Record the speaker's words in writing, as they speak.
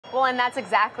Well, and that's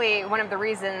exactly one of the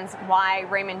reasons why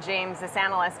Raymond James, this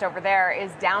analyst over there, is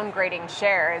downgrading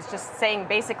shares, just saying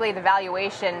basically the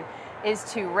valuation is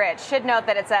too rich. Should note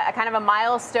that it's a kind of a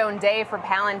milestone day for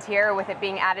Palantir, with it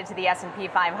being added to the S&P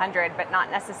 500, but not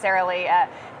necessarily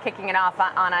kicking it off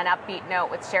on an upbeat note,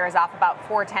 with shares off about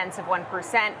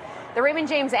 0.4%. The Raymond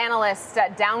James analyst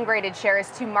downgraded shares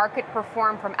to market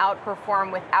perform from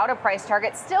outperform without a price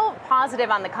target. Still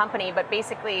positive on the company, but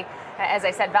basically, as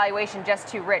I said, valuation just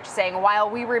too rich, saying while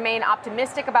we remain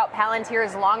optimistic about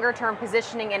Palantir's longer-term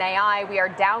positioning in AI, we are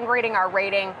downgrading our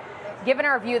rating given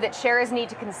our view that shares need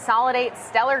to consolidate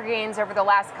stellar gains over the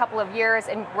last couple of years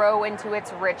and grow into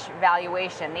its rich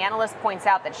valuation. The analyst points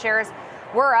out that shares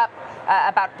were up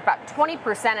about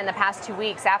 20% in the past 2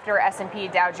 weeks after S&P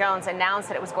Dow Jones announced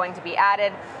that it was going to be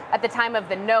added. At the time of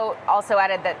the note, also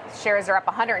added that shares are up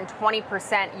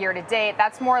 120% year to date.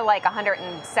 That's more like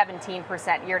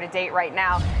 117% year to date right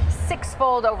now,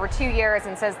 sixfold over 2 years,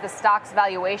 and says the stock's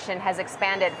valuation has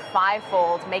expanded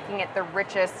fivefold, making it the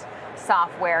richest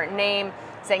software name,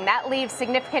 saying that leaves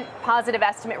significant positive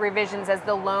estimate revisions as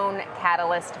the lone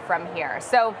catalyst from here.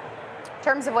 So in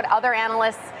terms of what other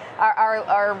analysts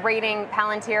are rating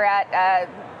Palantir at,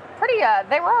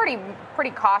 they were already pretty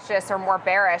cautious or more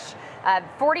bearish.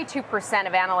 42%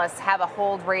 of analysts have a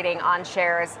hold rating on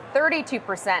shares,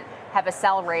 32% have a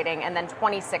sell rating, and then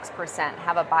 26%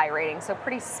 have a buy rating. So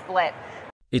pretty split.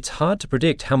 It's hard to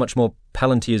predict how much more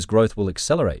Palantir's growth will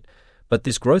accelerate, but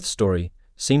this growth story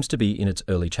seems to be in its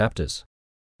early chapters.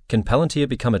 Can Palantir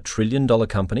become a trillion-dollar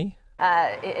company?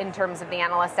 In terms of the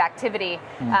analyst activity.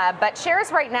 But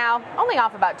shares right now only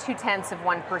off about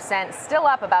 0.2%, still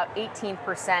up about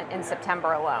 18% in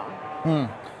September alone.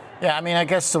 Yeah, I mean, I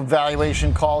guess the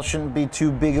valuation call shouldn't be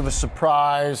too big of a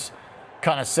surprise.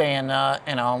 Kind of saying,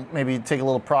 maybe take a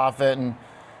little profit and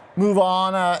move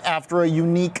on after a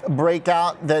unique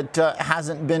breakout that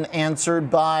hasn't been answered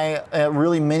by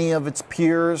really many of its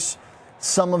peers.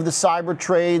 Some of the cyber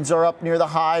trades are up near the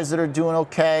highs that are doing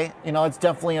okay. It's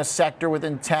definitely a sector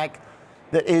within tech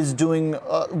that is doing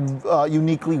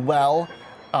uniquely well.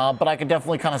 But I could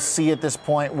definitely kind of see at this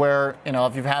point where,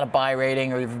 if you've had a buy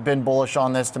rating or you've been bullish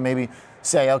on this, to maybe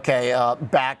say, okay,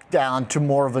 back down to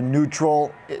more of a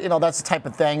neutral. That's the type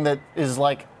of thing that is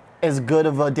like as good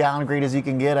of a downgrade as you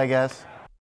can get, I guess.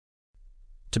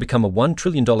 To become a $1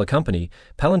 trillion company,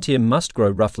 Palantir must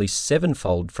grow roughly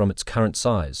sevenfold from its current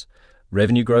size.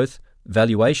 Revenue growth,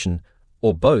 valuation,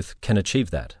 or both can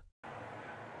achieve that.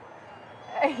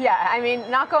 Yeah, I mean,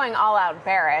 not going all out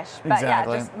bearish, but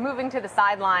exactly. Yeah, just moving to the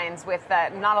sidelines with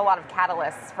not a lot of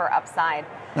catalysts for upside,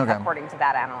 according to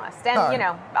that analyst. And,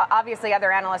 obviously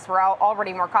other analysts were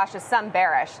already more cautious, some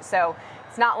bearish. So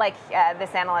it's not like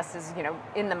this analyst is,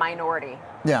 in the minority.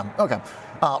 Yeah, okay.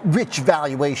 Rich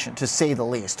valuation, to say the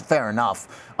least. Fair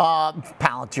enough.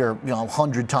 Palantir,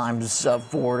 100 times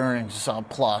forward earnings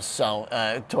plus, so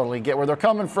totally get where they're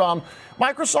coming from.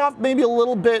 Microsoft, maybe a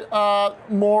little bit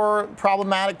more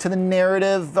problematic to the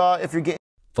narrative if you're getting.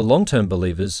 For long-term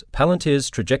believers, Palantir's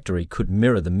trajectory could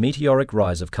mirror the meteoric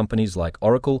rise of companies like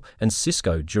Oracle and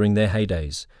Cisco during their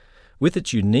heydays. With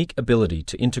its unique ability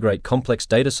to integrate complex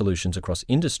data solutions across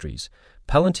industries,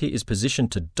 Palantir is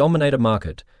positioned to dominate a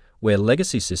market where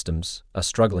legacy systems are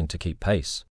struggling to keep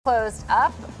pace. Closed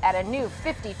up at a new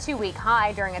 52-week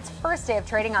high during its first day of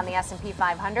trading on the S&P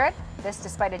 500. This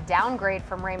despite a downgrade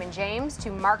from Raymond James to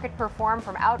market perform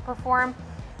from outperform.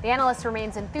 The analyst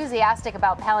remains enthusiastic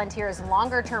about Palantir's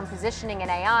longer-term positioning in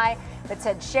AI, but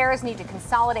said shares need to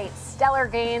consolidate stellar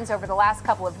gains over the last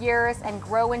couple of years and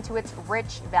grow into its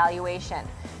rich valuation.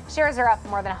 Shares are up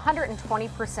more than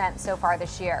 120% so far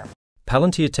this year.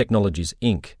 Palantir Technologies,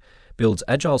 Inc. builds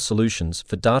agile solutions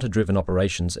for data-driven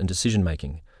operations and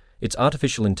decision-making. Its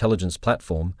artificial intelligence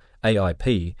platform,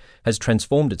 AIP, has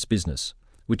transformed its business,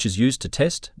 which is used to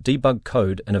test, debug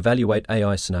code, and evaluate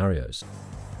AI scenarios.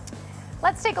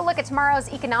 Let's take a look at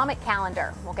tomorrow's economic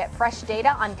calendar. We'll get fresh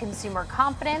data on consumer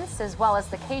confidence, as well as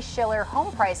the Case-Shiller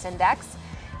Home Price Index.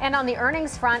 And on the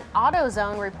earnings front,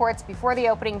 AutoZone reports before the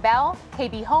opening bell,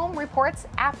 KB Home reports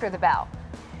after the bell.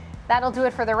 That'll do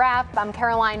it for the wrap. I'm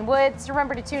Caroline Woods.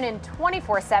 Remember to tune in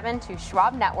 24/7 to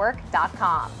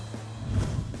schwabnetwork.com.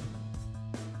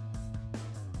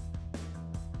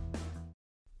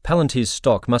 Palantir's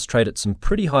stock must trade at some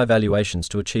pretty high valuations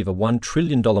to achieve a $1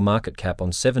 trillion market cap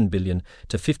on $7 billion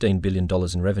to $15 billion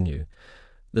in revenue.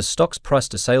 The stock's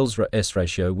price-to-sales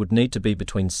ratio would need to be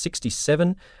between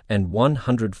 67 and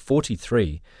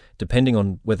 143, depending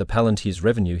on whether Palantir's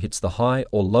revenue hits the high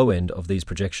or low end of these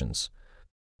projections.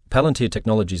 Palantir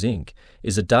Technologies, Inc.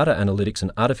 is a data analytics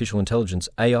and artificial intelligence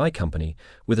AI company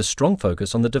with a strong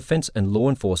focus on the defense and law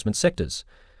enforcement sectors.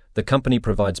 The company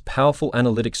provides powerful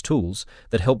analytics tools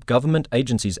that help government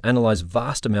agencies analyze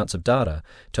vast amounts of data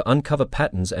to uncover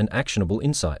patterns and actionable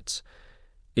insights.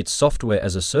 Its software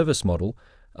as a service model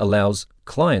allows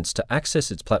clients to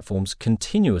access its platforms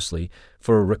continuously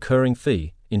for a recurring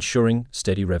fee, ensuring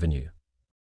steady revenue.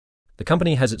 The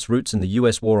company has its roots in the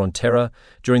US war on terror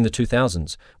during the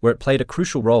 2000s, where it played a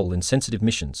crucial role in sensitive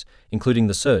missions, including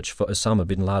the search for Osama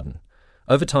bin Laden.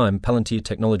 Over time, Palantir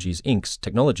Technologies Inc.'s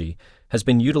technology has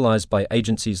been utilized by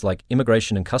agencies like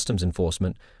Immigration and Customs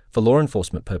Enforcement for law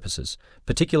enforcement purposes,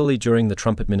 particularly during the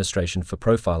Trump administration for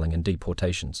profiling and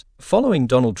deportations. Following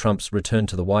Donald Trump's return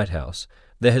to the White House,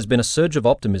 there has been a surge of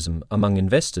optimism among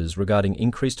investors regarding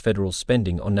increased federal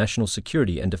spending on national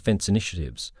security and defense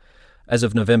initiatives. As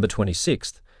of November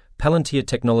 26th, Palantir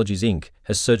Technologies Inc.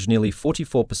 has surged nearly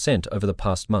 44% over the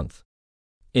past month.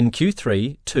 In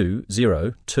Q3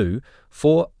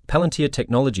 2024, Palantir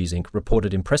Technologies Inc.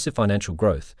 reported impressive financial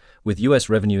growth, with US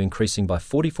revenue increasing by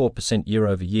 44%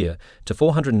 year-over-year to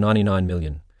 $499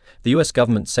 million. The US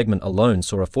government segment alone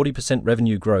saw a 40%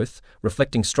 revenue growth,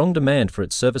 reflecting strong demand for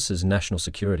its services in national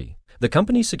security. The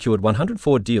company secured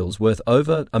 104 deals worth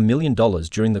over $1 million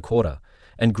during the quarter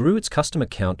and grew its customer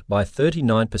count by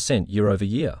 39%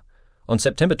 year-over-year. On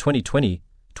September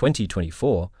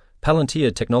 2024,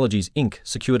 Palantir Technologies Inc.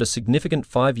 secured a significant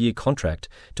 5-year contract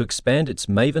to expand its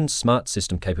Maven smart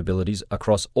system capabilities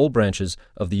across all branches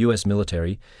of the U.S.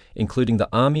 military, including the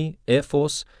Army, Air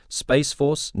Force, Space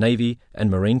Force, Navy, and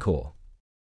Marine Corps.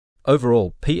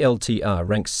 Overall, PLTR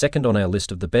ranks second on our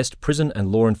list of the best prison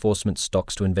and law enforcement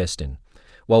stocks to invest in.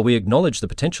 While we acknowledge the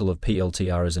potential of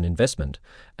PLTR as an investment,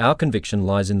 our conviction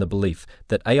lies in the belief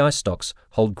that AI stocks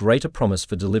hold greater promise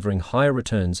for delivering higher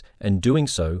returns and doing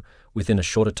so within a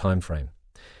shorter time frame.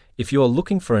 If you are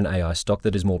looking for an AI stock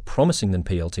that is more promising than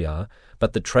PLTR,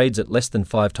 but that trades at less than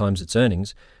 5 times its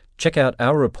earnings, check out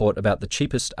our report about the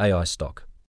cheapest AI stock.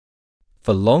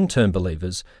 For long-term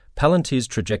believers, Palantir's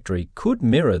trajectory could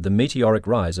mirror the meteoric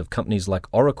rise of companies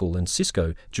like Oracle and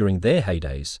Cisco during their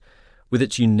heydays. With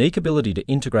its unique ability to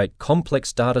integrate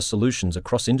complex data solutions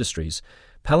across industries,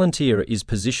 Palantir is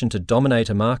positioned to dominate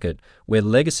a market where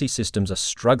legacy systems are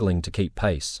struggling to keep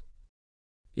pace.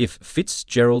 If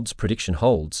Fitzgerald's prediction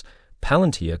holds,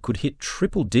 Palantir could hit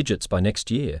triple digits by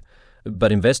next year,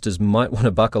 but investors might want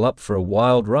to buckle up for a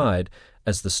wild ride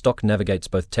as the stock navigates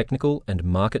both technical and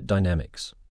market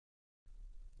dynamics.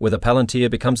 Whether Palantir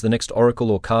becomes the next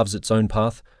Oracle or carves its own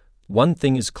path, one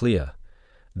thing is clear: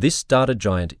 this data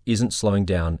giant isn't slowing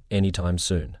down anytime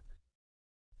soon.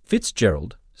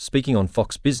 Fitzgerald, speaking on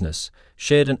Fox Business,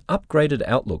 shared an upgraded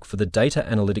outlook for the data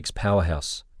analytics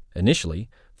powerhouse. Initially,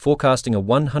 forecasting a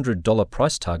 $100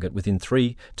 price target within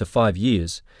 3 to 5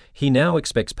 years, he now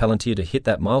expects Palantir to hit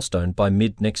that milestone by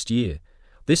mid-next year.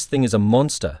 "This thing is a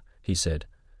monster," he said.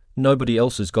 "Nobody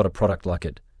else has got a product like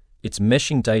it. It's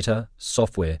meshing data,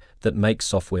 software that makes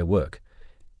software work.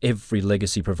 Every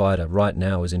legacy provider right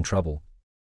now is in trouble."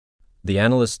 The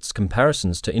analysts'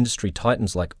 comparisons to industry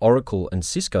titans like Oracle and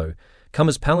Cisco come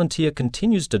as Palantir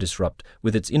continues to disrupt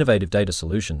with its innovative data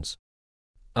solutions.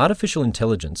 Artificial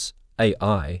intelligence,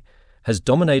 AI, has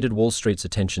dominated Wall Street's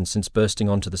attention since bursting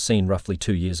onto the scene roughly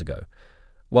 2 years ago.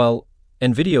 While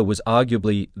Nvidia was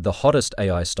arguably the hottest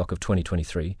AI stock of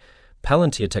 2023,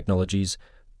 Palantir Technologies,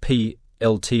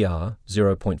 PLTR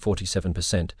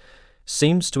 0.47%,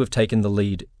 seems to have taken the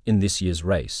lead in this year's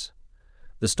race.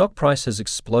 The stock price has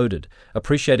exploded,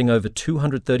 appreciating over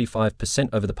 235%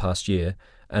 over the past year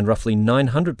and roughly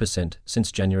 900%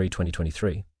 since January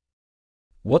 2023.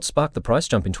 What sparked the price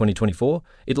jump in 2024?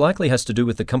 It likely has to do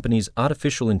with the company's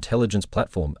artificial intelligence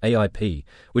platform, AIP,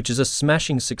 which is a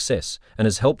smashing success and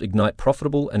has helped ignite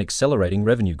profitable and accelerating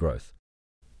revenue growth.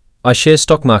 I share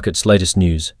stock market's latest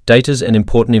news, data, and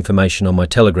important information on my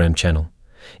Telegram channel.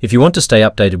 If you want to stay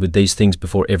updated with these things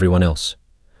before everyone else,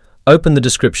 open the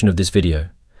description of this video,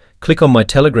 click on my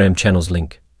Telegram channel's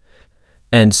link,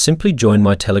 and simply join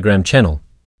my Telegram channel.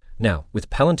 Now, with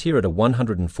Palantir at a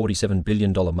 $147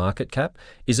 billion market cap,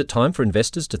 is it time for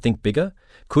investors to think bigger?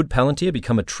 Could Palantir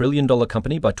become a $1 trillion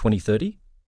company by 2030?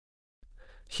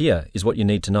 Here is what you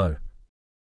need to know.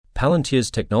 Palantir's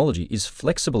technology is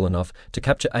flexible enough to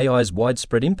capture AI's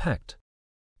widespread impact.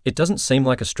 It doesn't seem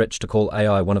like a stretch to call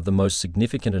AI one of the most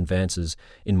significant advances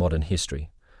in modern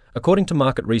history. According to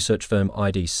market research firm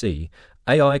IDC,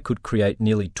 AI could create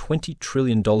nearly $20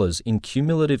 trillion in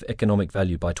cumulative economic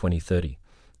value by 2030.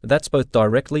 That's both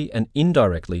directly and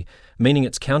indirectly, meaning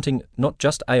it's counting not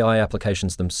just AI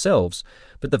applications themselves,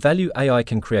 but the value AI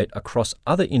can create across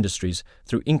other industries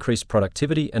through increased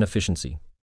productivity and efficiency.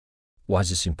 Why is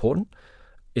this important?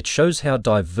 It shows how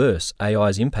diverse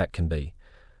AI's impact can be.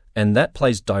 and that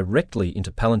plays directly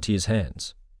into Palantir's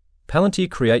hands. Palantir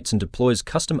creates and deploys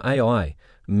custom AI,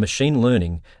 machine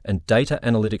learning, and data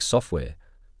analytics software.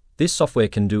 This software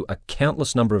can do a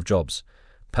countless number of jobs.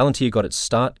 Palantir got its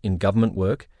start in government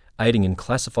work, aiding in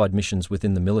classified missions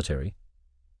within the military.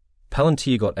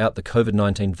 Palantir got out the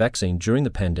COVID-19 vaccine during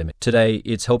the pandemic. Today,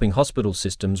 it's helping hospital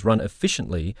systems run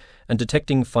efficiently and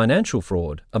detecting financial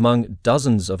fraud, among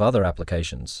dozens of other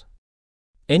applications.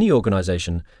 Any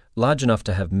organization large enough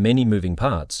to have many moving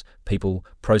parts, people,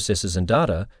 processes, and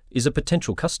data, is a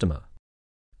potential customer.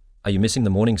 Are you missing the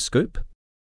morning scoop?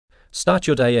 Start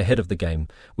your day ahead of the game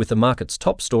with the market's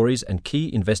top stories and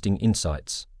key investing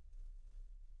insights.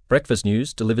 Breakfast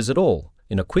News delivers it all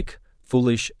in a quick,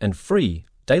 foolish, and free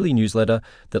daily newsletter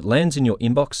that lands in your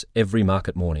inbox every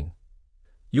market morning.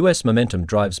 US momentum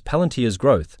drives Palantir's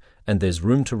growth, and there's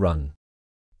room to run.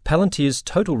 Palantir's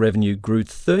total revenue grew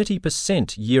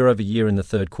 30% year over year in the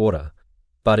third quarter,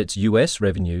 but its US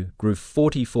revenue grew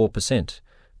 44%,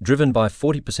 driven by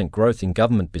 40% growth in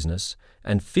government business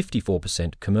and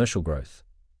 54% commercial growth.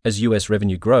 As US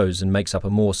revenue grows and makes up a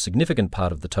more significant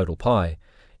part of the total pie,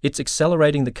 it's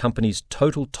accelerating the company's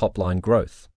total top-line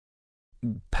growth.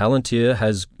 Palantir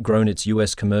has grown its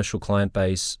US commercial client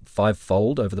base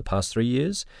fivefold over the past 3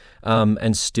 years,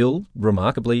 and still,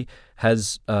 remarkably,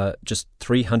 has just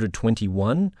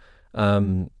 321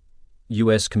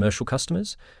 US commercial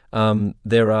customers.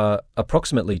 There are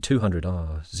approximately 0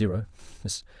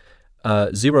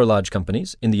 large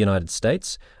companies in the United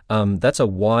States. That's a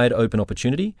wide open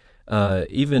opportunity,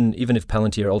 even if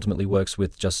Palantir ultimately works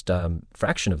with just a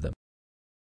fraction of them.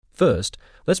 First,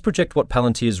 let's project what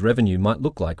Palantir's revenue might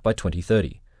look like by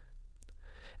 2030.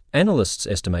 Analysts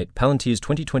estimate Palantir's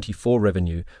 2024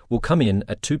 revenue will come in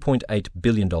at $2.8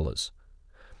 billion.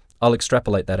 I'll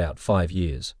extrapolate that out 5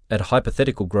 years, at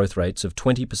hypothetical growth rates of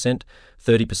 20%,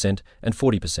 30%, and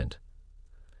 40%.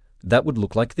 That would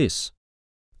look like this.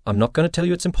 I'm not going to tell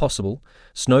you it's impossible.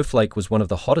 Snowflake was one of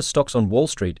the hottest stocks on Wall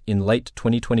Street in late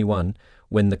 2021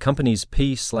 when the company's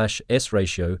P/S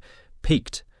ratio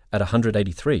peaked at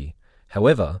 183.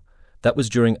 However, that was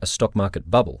during a stock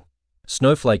market bubble.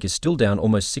 Snowflake is still down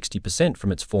almost 60% from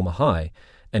its former high,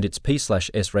 and its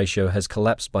P/S ratio has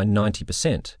collapsed by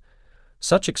 90%.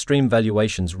 Such extreme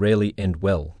valuations rarely end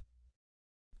well.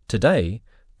 Today,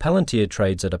 Palantir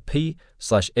trades at a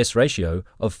P/S ratio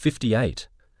of 58.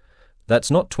 That's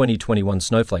not 2021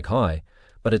 Snowflake high,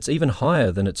 but it's even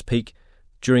higher than its peak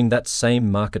during that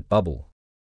same market bubble.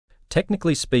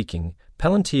 Technically speaking,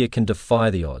 Palantir can defy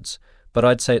the odds, but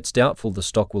I'd say it's doubtful the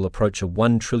stock will approach a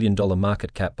 $1 trillion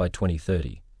market cap by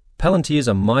 2030. Palantir is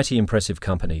a mighty impressive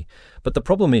company, but the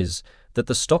problem is that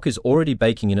the stock is already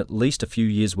baking in at least a few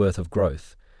years' worth of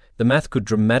growth. The math could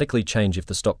dramatically change if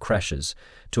the stock crashes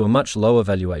to a much lower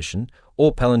valuation,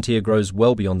 or Palantir grows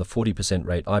well beyond the 40%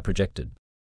 rate I projected.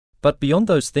 But beyond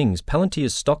those things,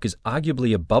 Palantir's stock is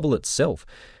arguably a bubble itself,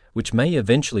 which may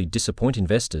eventually disappoint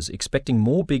investors expecting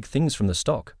more big things from the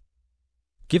stock.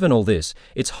 Given all this,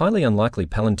 it's highly unlikely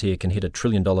Palantir can hit a $1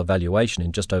 trillion valuation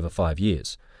in just over 5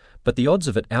 years, but the odds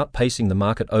of it outpacing the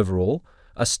market overall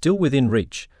are still within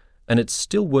reach, and it's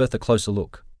still worth a closer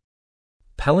look.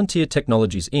 Palantir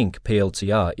Technologies Inc.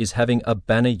 PLTR is having a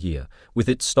banner year, with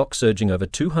its stock surging over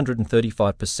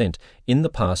 235% in the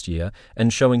past year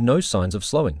and showing no signs of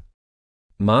slowing.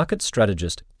 Market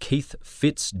strategist Keith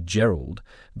Fitzgerald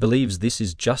believes this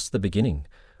is just the beginning,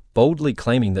 boldly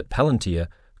claiming that Palantir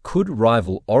could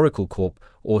rival Oracle Corp.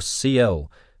 Or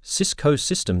CL, Cisco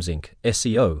Systems Inc.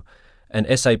 SEO, and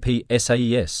SAP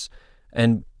SAES,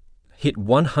 and hit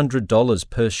 $100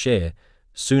 per share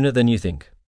sooner than you think.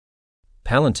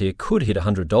 Palantir could hit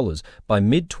 $100 by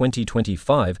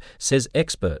mid-2025, says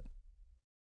expert.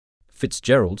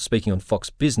 Fitzgerald, speaking on Fox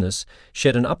Business,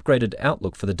 shared an upgraded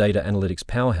outlook for the data analytics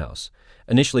powerhouse.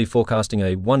 Initially forecasting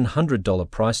a $100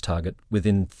 price target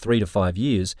within 3 to 5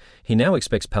 years, he now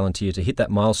expects Palantir to hit that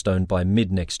milestone by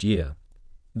mid-next year.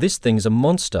 "This thing's a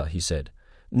monster," he said.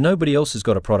 "Nobody else has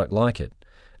got a product like it.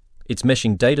 It's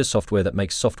meshing data software that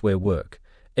makes software work.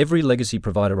 Every legacy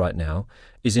provider right now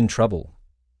is in trouble."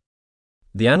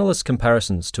 The analysts'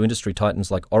 comparisons to industry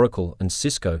titans like Oracle and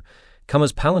Cisco come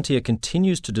as Palantir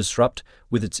continues to disrupt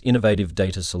with its innovative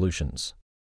data solutions.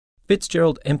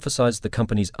 Fitzgerald emphasized the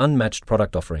company's unmatched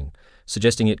product offering,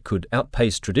 suggesting it could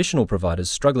outpace traditional providers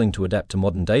struggling to adapt to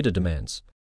modern data demands.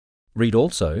 Read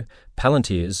also,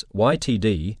 Palantir's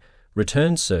YTD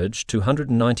returns surged to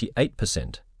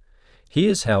 198%.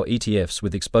 Here's how ETFs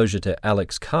with exposure to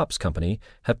Alex Karp's company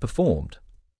have performed.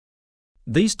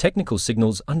 These technical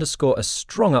signals underscore a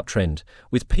strong uptrend,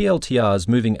 with PLTR's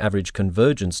moving average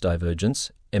convergence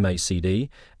divergence, MACD,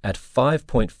 at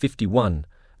 5.51,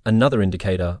 another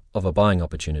indicator of a buying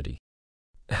opportunity.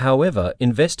 However,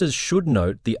 investors should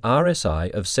note the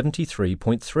RSI of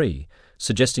 73.3,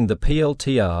 suggesting the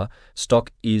PLTR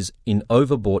stock is in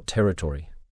overbought territory.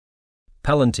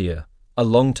 Palantir, a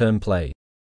long-term play.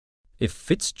 If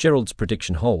Fitzgerald's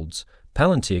prediction holds,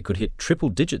 Palantir could hit triple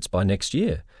digits by next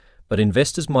year, but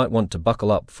investors might want to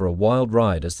buckle up for a wild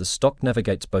ride as the stock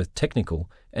navigates both technical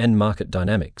and market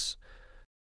dynamics.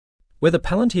 Whether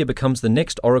Palantir becomes the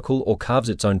next Oracle or carves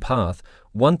its own path,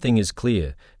 one thing is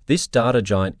clear: this data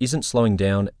giant isn't slowing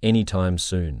down anytime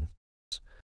soon.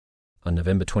 On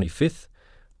November 25th,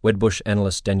 Wedbush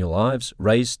analyst Daniel Ives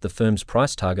raised the firm's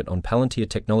price target on Palantir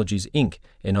Technologies Inc.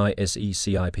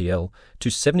 NISECIPL to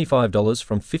 $75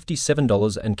 from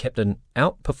 $57 and kept an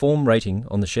outperform rating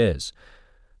on the shares.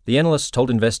 The analyst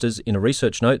told investors in a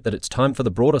research note that it's time for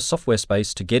the broader software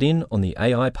space to get in on the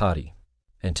AI party.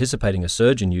 Anticipating a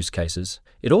surge in use cases,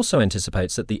 it also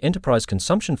anticipates that the enterprise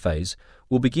consumption phase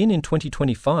will begin in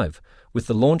 2025 with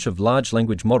the launch of large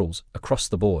language models across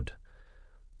the board.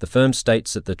 The firm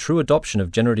states that the true adoption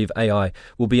of generative AI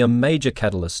will be a major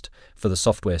catalyst for the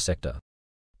software sector.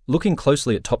 Looking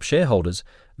closely at top shareholders,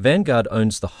 Vanguard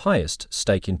owns the highest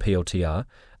stake in PLTR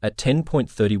at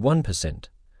 10.31%.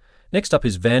 Next up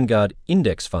is Vanguard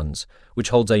Index Funds, which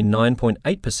holds a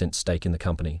 9.8% stake in the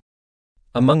company.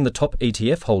 Among the top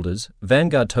ETF holders,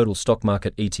 Vanguard Total Stock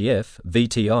Market ETF,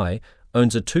 VTI,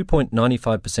 owns a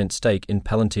 2.95% stake in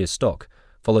Palantir stock,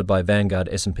 followed by Vanguard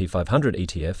S&P 500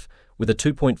 ETF with a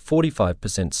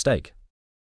 2.45% stake.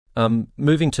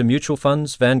 Moving to mutual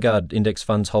funds, Vanguard Index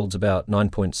Funds holds about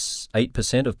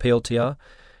 9.8% of PLTR,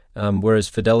 whereas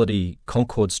Fidelity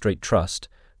Concord Street Trust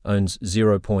owns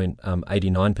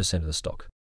 0.89% of the stock.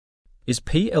 Is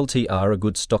PLTR a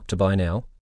good stock to buy now?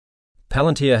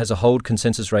 Palantir has a hold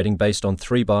consensus rating based on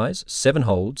 3 buys, 7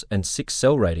 holds, and 6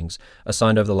 sell ratings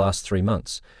assigned over the last 3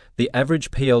 months. The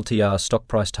average PLTR stock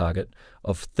price target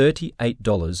of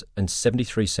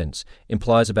 $38.73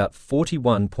 implies about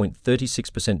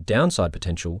 41.36% downside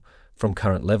potential from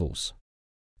current levels.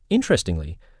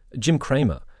 Interestingly, Jim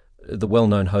Cramer, the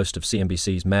well-known host of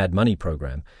CNBC's Mad Money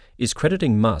program, is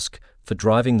crediting Musk for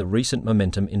driving the recent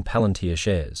momentum in Palantir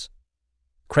shares.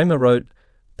 Cramer wrote,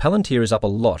 "Palantir is up a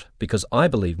lot because I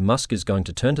believe Musk is going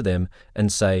to turn to them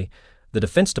and say, 'The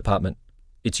Defense Department,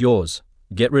 it's yours.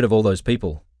 Get rid of all those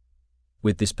people.'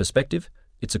 With this perspective,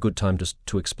 it's a good time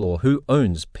to explore who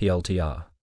owns PLTR.